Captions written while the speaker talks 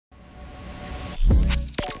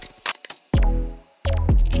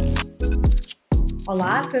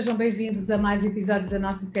Olá, sejam bem-vindos a mais um episódio da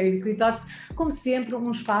nossa série de critico. Como sempre,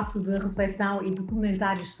 um espaço de reflexão e de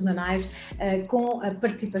comentários semanais com a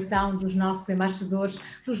participação dos nossos embaixadores,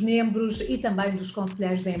 dos membros e também dos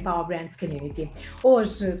conselheiros da Empower Brands Community.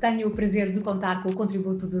 Hoje tenho o prazer de contar com o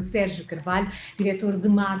contributo de Sérgio Carvalho, diretor de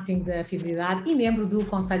marketing da Fidelidade e membro do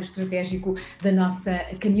conselho estratégico da nossa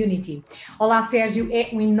community. Olá, Sérgio,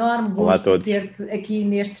 é um enorme gosto ter-te aqui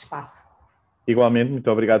neste espaço. Igualmente, muito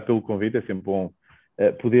obrigado pelo convite, é sempre bom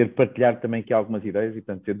poder partilhar também aqui algumas ideias e,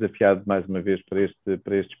 portanto, ser desafiado mais uma vez para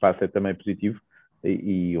este espaço é também positivo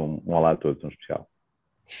e um olá a todos, um especial.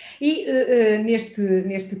 E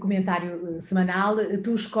neste comentário semanal,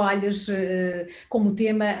 tu escolhes como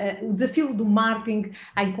tema o desafio do marketing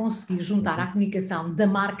em conseguir juntar à comunicação da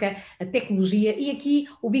marca a tecnologia e aqui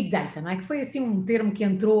o Big Data, não é? Que foi assim um termo que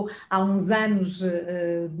entrou há uns anos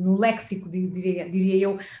no léxico, diria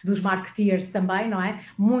eu, dos marketeers também, não é?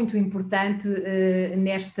 Muito importante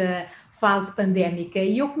nesta fase pandémica.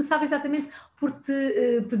 E eu começava exatamente por te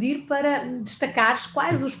pedir para destacares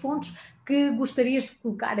quais os pontos que gostarias de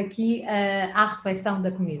colocar aqui à reflexão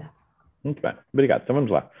da comunidade. Muito bem, obrigado. Então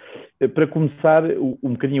vamos lá. Para começar,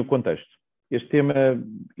 um bocadinho o contexto. Este tema,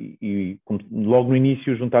 logo no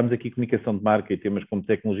início juntámos aqui comunicação de marca e temas como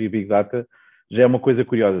tecnologia e Big Data, já é uma coisa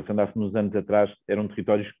curiosa. Se andássemos uns anos atrás, eram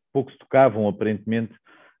territórios que pouco se tocavam, aparentemente,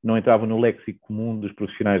 não entravam no léxico comum dos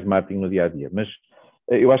profissionais de marketing no dia-a-dia. Mas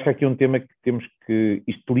eu acho que há aqui um tema que temos que...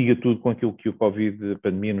 Isto liga tudo com aquilo que o Covid, a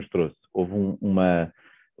pandemia, nos trouxe. Houve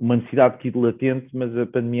uma necessidade aqui de latente, mas a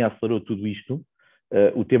pandemia acelerou tudo isto.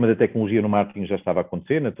 O tema da tecnologia no marketing já estava a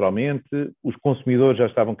acontecer, naturalmente. Os consumidores já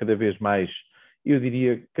estavam cada vez mais, eu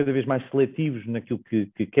diria, cada vez mais seletivos naquilo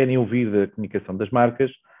que querem ouvir da comunicação das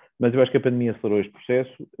marcas, mas eu acho que a pandemia acelerou este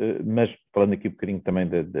processo, mas falando aqui um bocadinho também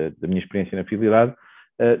da minha experiência na Fidelidade,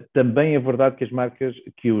 também é verdade que as marcas,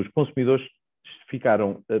 que os consumidores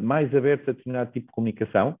ficaram mais abertos a determinado tipo de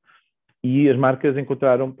comunicação, e as marcas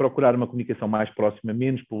procuraram uma comunicação mais próxima,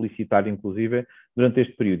 menos publicitária, inclusive, durante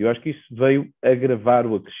este período. Eu acho que isso veio agravar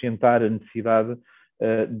ou acrescentar a necessidade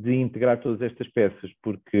de integrar todas estas peças,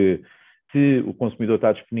 porque se o consumidor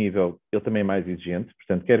está disponível, ele também é mais exigente,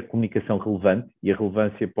 portanto, quer comunicação relevante, e a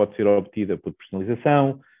relevância pode ser obtida por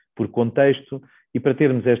personalização, por contexto, e para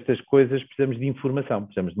termos estas coisas precisamos de informação,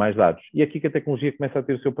 precisamos de mais dados. E é aqui que a tecnologia começa a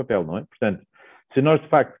ter o seu papel, não é? Portanto, se nós, de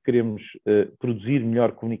facto, queremos produzir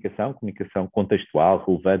melhor comunicação contextual,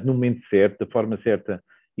 relevante, no momento certo, da forma certa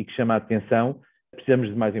e que chama a atenção, precisamos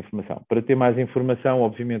de mais informação. Para ter mais informação,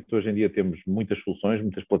 obviamente, hoje em dia temos muitas soluções,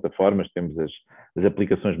 muitas plataformas, temos as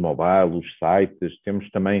aplicações mobile, os sites, temos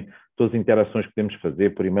também todas as interações que podemos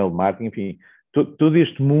fazer por e-mail marketing, enfim, todo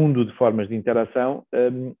este mundo de formas de interação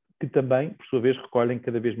que também, por sua vez, recolhem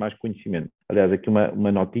cada vez mais conhecimento. Aliás, aqui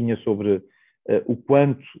uma notinha sobre... o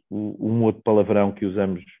quanto um outro palavrão que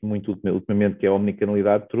usamos muito ultimamente, que é a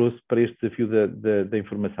omnicanalidade, trouxe para este desafio da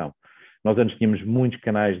informação. Nós antes tínhamos muitos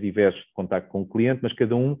canais diversos de contacto com o cliente, mas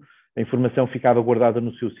cada a informação ficava guardada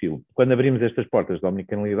no seu silo. Quando abrimos estas portas da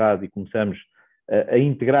omnicanalidade e começamos a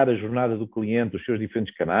integrar a jornada do cliente, os seus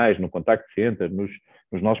diferentes canais, no contact center,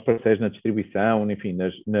 nos nossos parceiros na distribuição, enfim,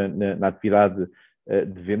 na atividade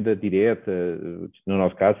de venda direta, no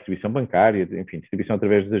nosso caso, distribuição bancária, enfim, distribuição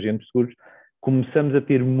através dos agentes de seguros, começamos a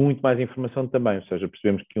ter muito mais informação também, ou seja,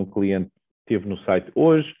 percebemos que um cliente esteve no site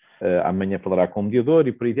hoje, amanhã falará com o mediador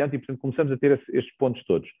e por aí adiante, e portanto começamos a ter estes pontos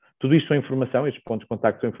todos. Tudo isto são informação, estes pontos de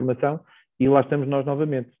contacto são informação, e lá estamos nós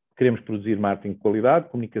novamente. Queremos produzir marketing de qualidade,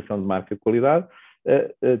 comunicação de marca de qualidade,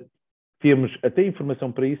 temos até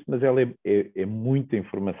informação para isso, mas ela é muita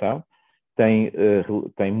informação,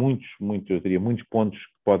 tem muitos, eu diria, muitos pontos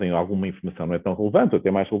que podem, alguma informação não é tão relevante, ou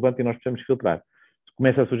até mais relevante, e nós precisamos filtrar.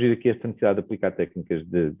 Começa a surgir aqui esta necessidade de aplicar técnicas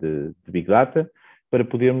de Big Data para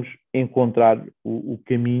podermos encontrar o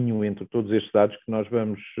caminho entre todos estes dados que nós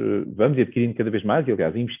vamos adquirindo cada vez mais. E,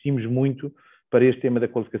 aliás, investimos muito para este tema da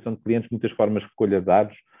qualificação de clientes, muitas formas de recolha de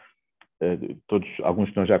dados, alguns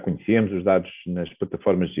que nós já conhecemos, os dados nas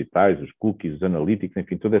plataformas digitais, os cookies, os analytics,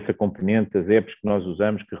 enfim, toda essa componente, as apps que nós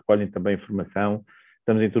usamos, que recolhem também informação.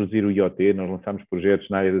 Estamos a introduzir o IoT, nós lançamos projetos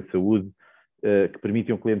na área da saúde, que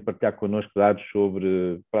permitem ao cliente partilhar connosco dados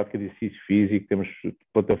sobre prática de exercício físico, temos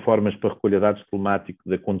plataformas para recolha de dados telemáticos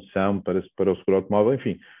da condução para o seguro automóvel,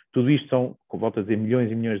 enfim, tudo isto são, volto a dizer,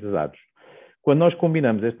 milhões e milhões de dados. Quando nós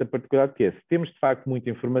combinamos esta particularidade que é, se temos de facto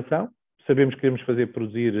muita informação, sabemos que queremos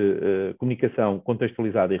produzir comunicação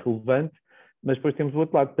contextualizada e relevante, mas depois temos o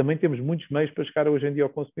outro lado, também temos muitos meios para chegar hoje em dia ao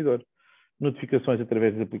consumidor. Notificações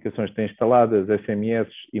através das aplicações que têm instaladas, SMS,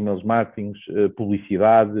 e-mails marketing,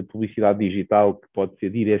 publicidade digital que pode ser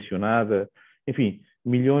direcionada, enfim,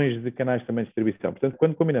 milhões de canais também de distribuição. Portanto,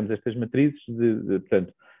 quando combinamos estas matrizes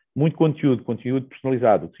portanto, muito conteúdo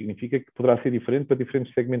personalizado, o que significa que poderá ser diferente para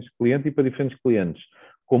diferentes segmentos de cliente e para diferentes clientes.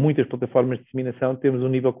 Com muitas plataformas de disseminação, temos um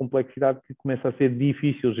nível de complexidade que começa a ser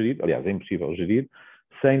difícil gerir, aliás, é impossível gerir,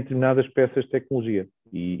 sem determinadas peças de tecnologia.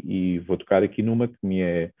 E vou tocar aqui numa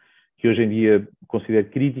que hoje em dia considero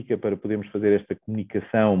crítica para podermos fazer esta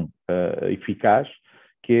comunicação eficaz,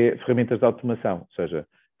 que é ferramentas de automação, ou seja,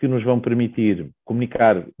 que nos vão permitir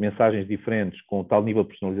comunicar mensagens diferentes com tal nível de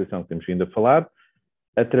personalização que temos vindo a falar,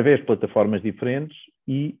 através de plataformas diferentes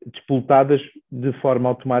e disputadas de forma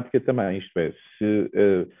automática também. Isto é, se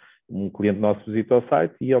um cliente nosso visita ao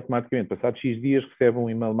site e automaticamente, passados X dias, recebe um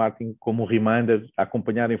email marketing como um reminder a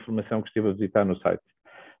acompanhar a informação que esteve a visitar no site.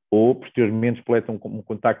 Ou, posteriormente, espoleta um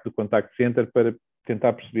contacto do contact center para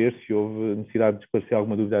tentar perceber se houve necessidade de esclarecer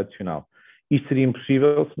alguma dúvida adicional. Isto seria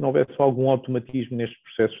impossível se não houvesse algum automatismo nestes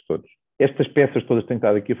processos todos. Estas peças todas que tenho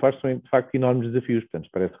estado aqui a falar são, de facto, enormes desafios. Portanto,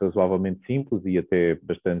 parece razoavelmente simples e até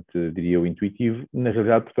bastante, diria eu, intuitivo. Na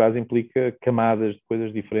realidade, por trás implica camadas de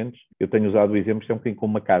coisas diferentes. Eu tenho usado o exemplo, isto é um bocadinho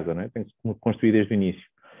como uma casa, não é? Tem que se construir desde o início.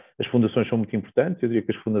 As fundações são muito importantes. Eu diria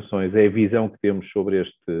que as fundações é a visão que temos sobre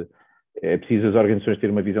este... É preciso as organizações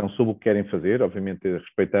terem uma visão sobre o que querem fazer, obviamente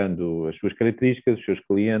respeitando as suas características, os seus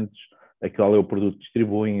clientes, qual é o produto que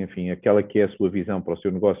distribuem, enfim, aquela que é a sua visão para o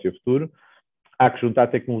seu negócio e o futuro. Há que juntar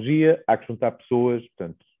tecnologia, há que juntar pessoas,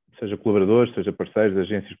 portanto, seja colaboradores, seja parceiros,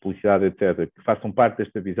 agências de publicidade, etc., que façam parte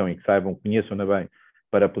desta visão e que saibam, conheçam-na bem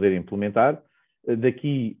para poder implementar.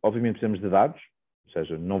 Daqui, obviamente, precisamos de dados, ou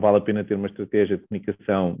seja, não vale a pena ter uma estratégia de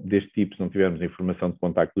comunicação deste tipo se não tivermos a informação de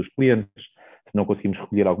contacto dos clientes, se não conseguimos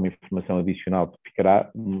recolher alguma informação adicional, ficará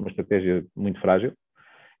uma estratégia muito frágil.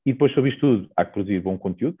 E depois, sobre isto tudo, há que produzir bom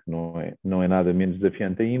conteúdo, que não é nada menos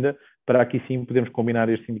desafiante ainda, para aqui sim podermos combinar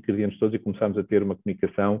estes ingredientes todos e começarmos a ter uma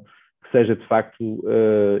comunicação que seja de facto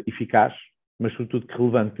eficaz, mas sobretudo que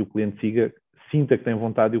relevante, que o cliente sinta que tem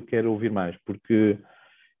vontade e o quer ouvir mais, porque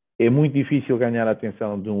é muito difícil ganhar a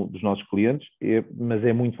atenção dos nossos clientes, mas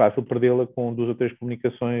é muito fácil perdê-la com 2 ou 3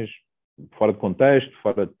 comunicações fora de contexto,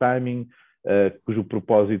 fora de timing, cujo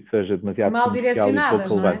propósito seja demasiado mal comercial e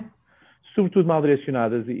pouco relevante. não é? Sobretudo mal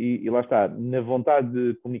direcionadas e lá está, na vontade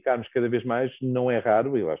de comunicarmos cada vez mais, não é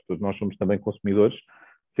raro, e lá está, nós somos também consumidores,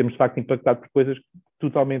 sermos de facto impactados por coisas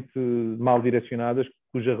totalmente mal direcionadas,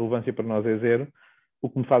 cuja relevância para nós é zero, o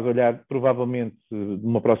que me faz olhar, provavelmente,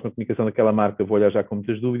 numa próxima comunicação daquela marca, vou olhar já com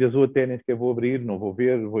muitas dúvidas, ou até nem sequer vou abrir, não vou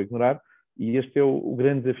ver, vou ignorar, e este é o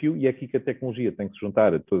grande desafio, e é aqui que a tecnologia tem que se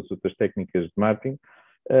juntar a todas as outras técnicas de marketing,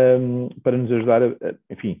 para nos ajudar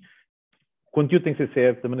enfim, o conteúdo tem que ser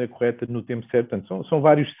certo, da maneira correta, no tempo certo. Portanto, são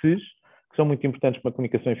vários Cs que são muito importantes para uma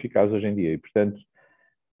comunicação eficaz hoje em dia. E, portanto,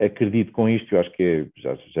 acredito com isto, eu acho que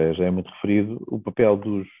já é muito referido, o papel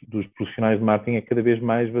dos profissionais de marketing é cada vez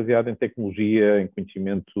mais baseado em tecnologia, em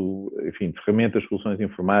conhecimento, enfim, de ferramentas, soluções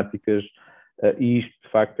informáticas, e isto,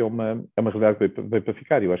 de facto, é uma realidade que veio para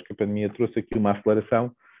ficar. Eu acho que a pandemia trouxe aqui uma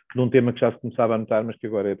aceleração de um tema que já se começava a notar, mas que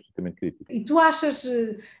agora é absolutamente crítico. E tu achas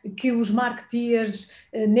que os marketeers,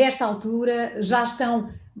 nesta altura, já estão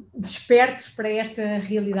despertos para esta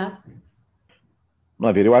realidade?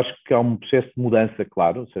 Vamos ver, eu acho que há um processo de mudança,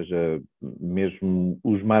 claro, ou seja, mesmo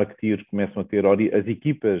os marketeers começam a ter, as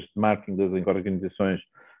equipas de marketing das organizações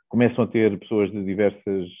começam a ter pessoas de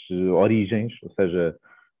diversas origens, ou seja,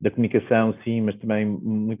 da comunicação, sim, mas também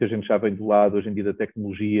muita gente já vem do lado, hoje em dia, da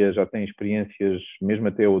tecnologia, já tem experiências, mesmo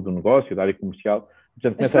até o do negócio, da área comercial.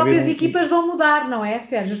 Portanto, as próprias equipas vão mudar, não é,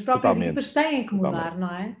 Sérgio? As próprias equipas têm que mudar, não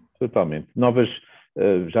é? Totalmente.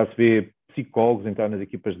 Já se vê psicólogos entrar nas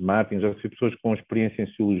equipas de marketing, já se vê pessoas com experiência em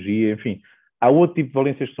sociologia, enfim. Há outro tipo de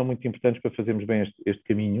valências que são muito importantes para fazermos bem este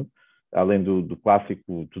caminho, além do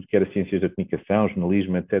clássico, tudo que era ciências da comunicação,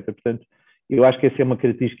 jornalismo, etc. Portanto, eu acho que essa é uma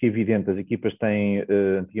característica evidente. As equipas têm,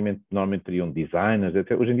 antigamente, normalmente teriam designers,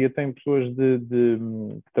 etc. Hoje em dia têm pessoas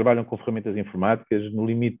que trabalham com ferramentas informáticas, no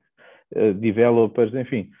limite, developers,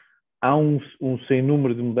 enfim. Há um sem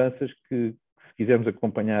número de mudanças que, se quisermos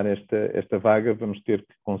acompanhar esta vaga, vamos ter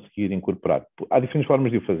que conseguir incorporar. Há diferentes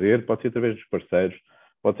formas de o fazer, pode ser através dos parceiros,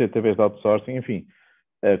 pode ser através de outsourcing, enfim,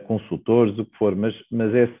 consultores, o que for, mas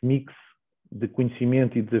esse mix de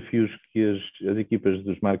conhecimento e desafios que as equipas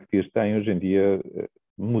dos marketeers têm hoje em dia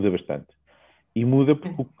muda bastante. E muda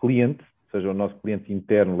porque o cliente, seja o nosso cliente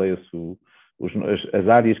interno, leia-se as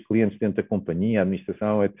áreas clientes dentro da companhia, a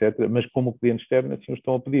administração, etc., mas como o cliente externo assim o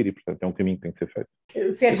estão a pedir e, portanto, é um caminho que tem que ser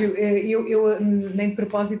feito. Sérgio, eu nem de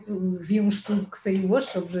propósito vi um estudo que saiu hoje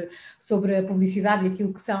sobre a publicidade e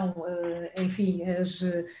aquilo que são, enfim, as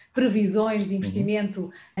previsões de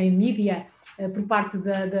investimento em mídia por parte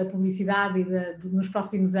da publicidade nos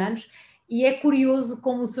próximos anos. e é curioso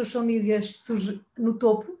como o social media surge no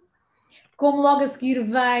topo, como logo a seguir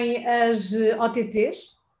vêm as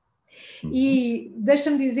OTTs, e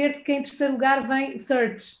deixa-me dizer-te que em terceiro lugar vem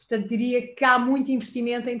search, portanto diria que há muito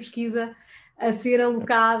investimento em pesquisa a ser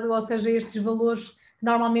alocado, ou seja, estes valores que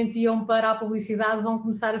normalmente iam para a publicidade vão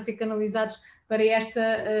começar a ser canalizados para esta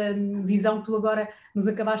visão que tu agora nos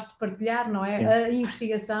acabaste de partilhar, não é? Sim. A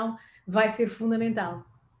investigação vai ser fundamental.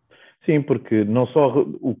 Sim, porque não só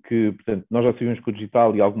o que, portanto, nós já sabíamos que o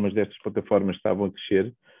digital e algumas destas plataformas estavam a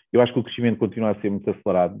crescer, eu acho que o crescimento continua a ser muito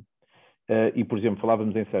acelerado. E, por exemplo,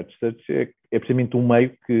 falávamos em search. Search é precisamente um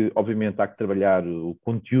meio que, obviamente, há que trabalhar o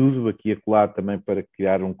conteúdo aqui e acolá também para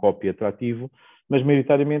criar um copy atrativo, mas,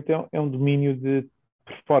 maioritariamente, é um domínio de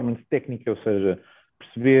performance técnica, ou seja,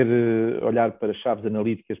 perceber, olhar para chaves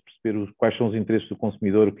analíticas, perceber quais são os interesses do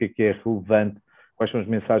consumidor, o que é relevante, quais são as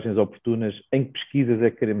mensagens oportunas, em que pesquisas é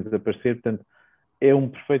que queremos aparecer. Portanto, é um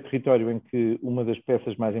perfeito território em que uma das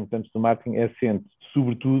peças mais importantes do marketing é assente,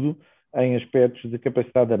 sobretudo, em aspectos de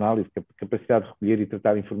capacidade de análise, capacidade de recolher e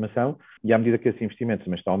tratar informação, e à medida que esse investimento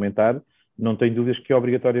também está a aumentar, não tenho dúvidas que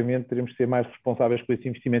obrigatoriamente teremos de ser mais responsáveis com esse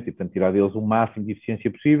investimento e, portanto, tirar deles o máximo de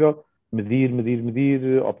eficiência possível, medir,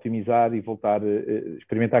 optimizar e voltar a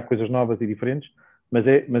experimentar coisas novas e diferentes, mas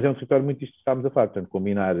é um território muito isto que estamos a falar, portanto,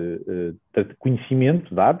 combinar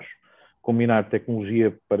conhecimento, dados, combinar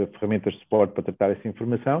tecnologia para ferramentas de suporte para tratar essa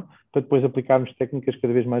informação, para depois aplicarmos técnicas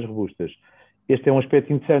cada vez mais robustas. Este é um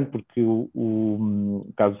aspecto interessante porque o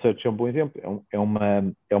caso do Search é um bom exemplo,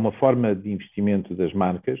 é uma forma de investimento das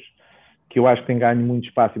marcas que eu acho que tem ganho muito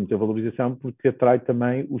espaço e muita valorização porque atrai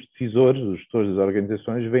também os decisores, os gestores das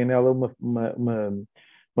organizações, veem nela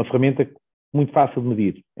uma ferramenta muito fácil de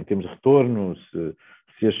medir, em termos de retorno,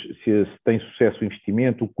 se tem sucesso o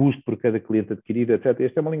investimento, o custo por cada cliente adquirido, etc.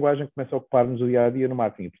 Esta é uma linguagem que começa a ocupar-nos o dia-a-dia no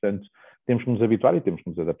marketing e, portanto, temos que nos habituar e temos que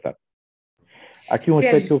nos adaptar. Há aqui um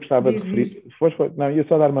aspecto que eu gostava de referir. Não, ia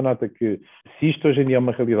só dar uma nota que, se isto hoje em dia é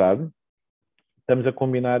uma realidade, estamos a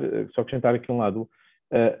combinar, só acrescentar aqui um lado,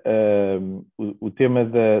 o tema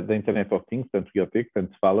da Internet of Things, tanto o IoT, que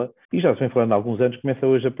tanto se fala, e já se vem falando há alguns anos, começa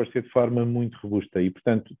hoje a aparecer de forma muito robusta. E,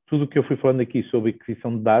 portanto, tudo o que eu fui falando aqui sobre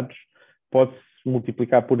aquisição de dados pode-se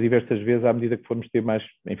multiplicar por diversas vezes à medida que formos ter mais,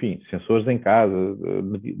 enfim, sensores em casa,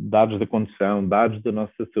 dados da condução, dados da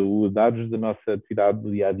nossa saúde, dados da nossa atividade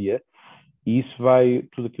do dia-a-dia. E isso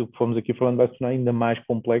tudo aquilo que fomos aqui falando vai se tornar ainda mais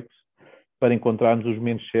complexo para encontrarmos os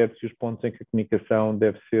momentos certos e os pontos em que a comunicação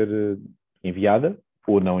deve ser enviada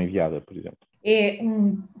ou não enviada, por exemplo. É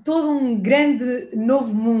todo um grande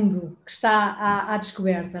novo mundo que está à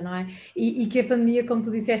descoberta, não é? E que a pandemia, como tu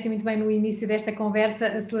disseste muito bem no início desta conversa,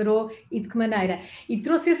 acelerou e de que maneira? E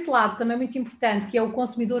trouxe esse lado também muito importante, que é o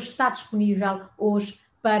consumidor está disponível hoje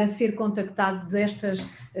para ser contactado destas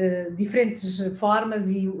diferentes formas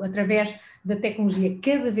e através da tecnologia,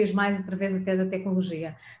 cada vez mais através até da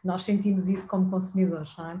tecnologia. Nós sentimos isso como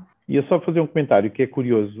consumidores, não é? E é só fazer um comentário que é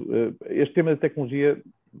curioso. Este tema da tecnologia,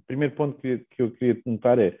 o primeiro ponto que eu queria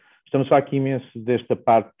notar é, estamos a falar aqui imenso desta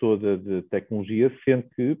parte toda de tecnologia, sendo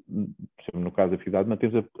que, no caso da Fidelidade,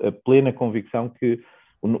 mantemos a plena convicção que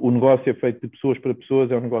o negócio é feito de pessoas para pessoas,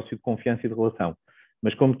 é um negócio de confiança e de relação.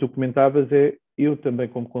 Mas como tu comentavas, eu também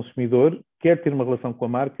como consumidor quero ter uma relação com a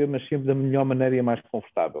marca, mas sempre da melhor maneira e a mais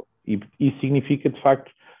confortável. E isso significa, de facto,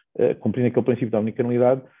 cumprindo aquele princípio da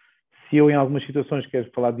omnicanalidade, se eu em algumas situações quero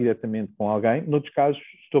falar diretamente com alguém, noutros casos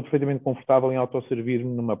estou perfeitamente confortável em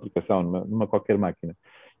autosservir-me numa aplicação, numa qualquer máquina.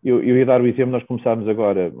 Eu ia dar o exemplo, nós começámos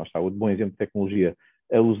agora, mas está, outro bom exemplo de tecnologia,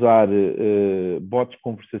 a usar bots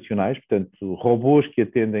conversacionais, portanto, robôs que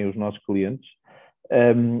atendem os nossos clientes,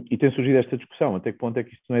 e tem surgido esta discussão, até que ponto é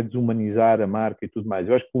que isto não é desumanizar a marca e tudo mais.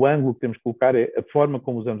 Eu acho que o ângulo que temos que colocar é a forma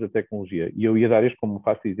como usamos a tecnologia, e eu ia dar este como um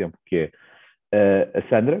fácil exemplo, que é a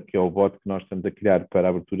Sandra, que é o bot que nós estamos a criar para a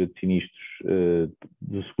abertura de sinistros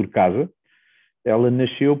do Seguro Casa. Ela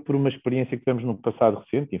nasceu por uma experiência que tivemos no passado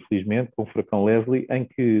recente, infelizmente, com o furacão Leslie, em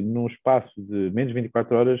que num espaço de menos de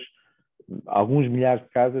 24 horas, alguns milhares de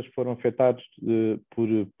casas foram afetados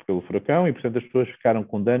pelo furacão e, portanto, as pessoas ficaram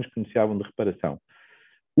com danos que necessitavam de reparação.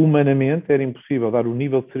 Humanamente, era impossível dar o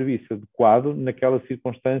nível de serviço adequado naquela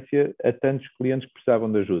circunstância a tantos clientes que precisavam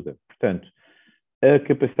de ajuda. Portanto, a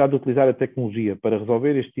capacidade de utilizar a tecnologia para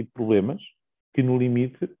resolver este tipo de problemas, que no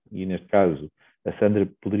limite, e neste caso a Sandra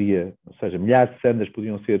poderia, ou seja, milhares de Sandras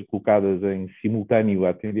podiam ser colocadas em simultâneo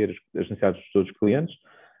a atender as necessidades de todos os clientes,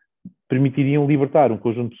 permitiriam libertar um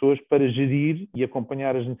conjunto de pessoas para gerir e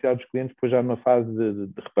acompanhar as necessidades dos clientes depois já numa fase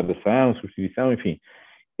de reparação, substituição, enfim.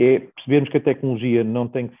 É percebermos que a tecnologia não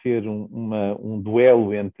tem que ser um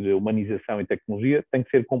duelo entre humanização e tecnologia, tem que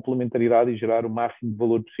ser complementaridade e gerar o máximo de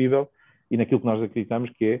valor possível e naquilo que nós acreditamos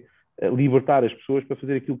que libertar as pessoas para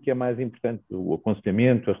fazer aquilo que é mais importante, o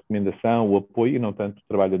aconselhamento, a recomendação, o apoio e não tanto o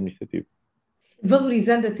trabalho administrativo.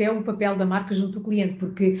 Valorizando até o papel da marca junto ao cliente,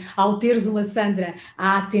 porque ao teres uma Sandra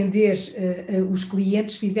a atender os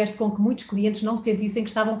clientes, fizeste com que muitos clientes não sentissem que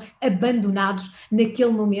estavam abandonados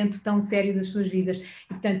naquele momento tão sério das suas vidas. E,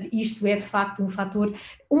 portanto, isto é de facto um fator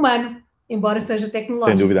humano, embora seja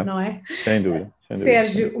tecnológico, não é? Sem dúvida.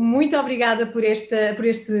 Sérgio, muito obrigada por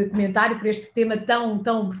este comentário, por este tema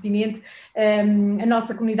tão pertinente. A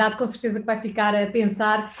nossa comunidade com certeza que vai ficar a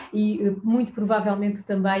pensar e muito provavelmente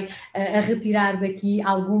também a retirar daqui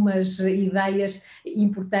algumas ideias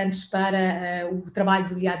importantes para o trabalho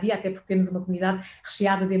do dia-a-dia, até porque temos uma comunidade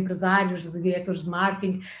recheada de empresários, de diretores de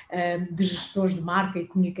marketing, de gestores de marca e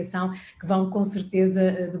comunicação, que vão com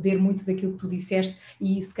certeza beber muito daquilo que tu disseste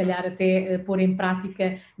e se calhar até pôr em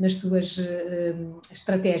prática nas suas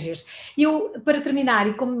estratégias. Eu, para terminar,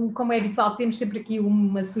 e como é habitual, temos sempre aqui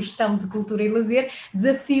uma sugestão de cultura e lazer,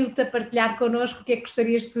 desafio-te a partilhar connosco o que é que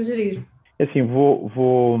gostarias de sugerir. Assim, vou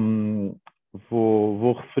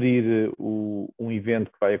referir um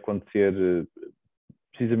evento que vai acontecer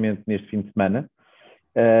precisamente neste fim de semana,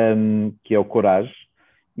 que é o Coragem,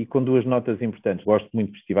 e com duas notas importantes. Gosto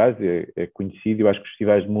muito de festivais, é conhecido, eu acho que os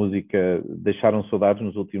festivais de música deixaram saudades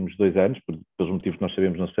nos últimos 2 anos, pelos motivos que nós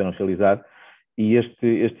sabemos não se puderam realizar. E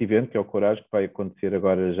este evento, que é o Coragem, que vai acontecer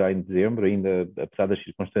agora já em dezembro, ainda, apesar das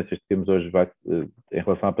circunstâncias que temos hoje em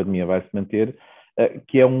relação à pandemia, vai se manter,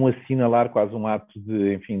 que é um assinalar, quase um ato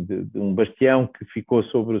de um bastião que ficou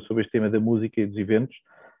sobre este tema da música e dos eventos,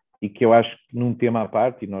 e que eu acho que num tema à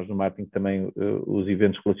parte, e nós no marketing também, os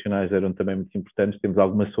eventos relacionais eram também muito importantes, temos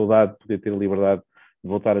alguma saudade de poder ter a liberdade de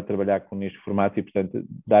voltar a trabalhar neste formato e, portanto,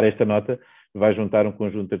 dar esta nota. Vai juntar um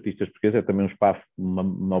conjunto de artistas portugueses, é também um espaço,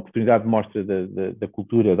 uma oportunidade de mostra da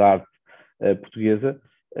cultura, da arte portuguesa,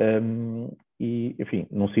 e, enfim,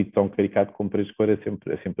 num sítio tão caricato como Paris Escura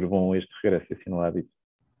é sempre bom este regresso e assinalar isso.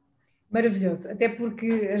 Maravilhoso, até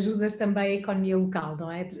porque ajudas também a economia local,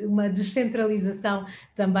 não é? Uma descentralização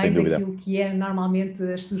também daquilo que é normalmente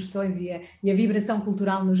as sugestões e a vibração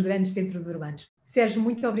cultural nos grandes centros urbanos. Sérgio,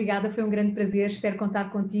 muito obrigada, foi um grande prazer, espero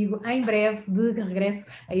contar contigo em breve de regresso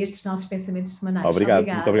a estes nossos pensamentos semanais. Obrigado.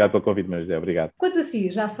 Muito obrigado pelo convite, José, obrigado. Quanto a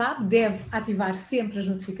si, já sabe, deve ativar sempre as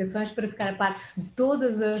notificações para ficar a par de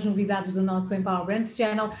todas as novidades do nosso Empower Brands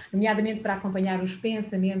Channel, nomeadamente para acompanhar os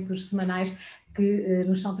pensamentos semanais que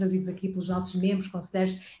nos são trazidos aqui pelos nossos membros,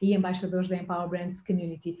 conselheiros e embaixadores da Empower Brands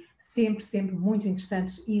Community. Sempre muito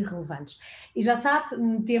interessantes e relevantes. E já sabe,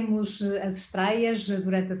 temos as estreias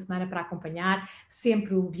durante a semana para acompanhar,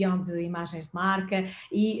 sempre o Beyond de Imagens de Marca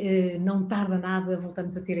e não tarda nada,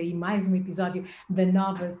 voltamos a ter aí mais um episódio da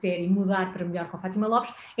nova série Mudar para Melhor com Fátima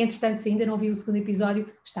Lopes. Entretanto, se ainda não viu o segundo episódio,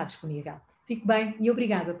 está disponível. Fique bem e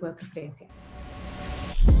obrigada pela preferência.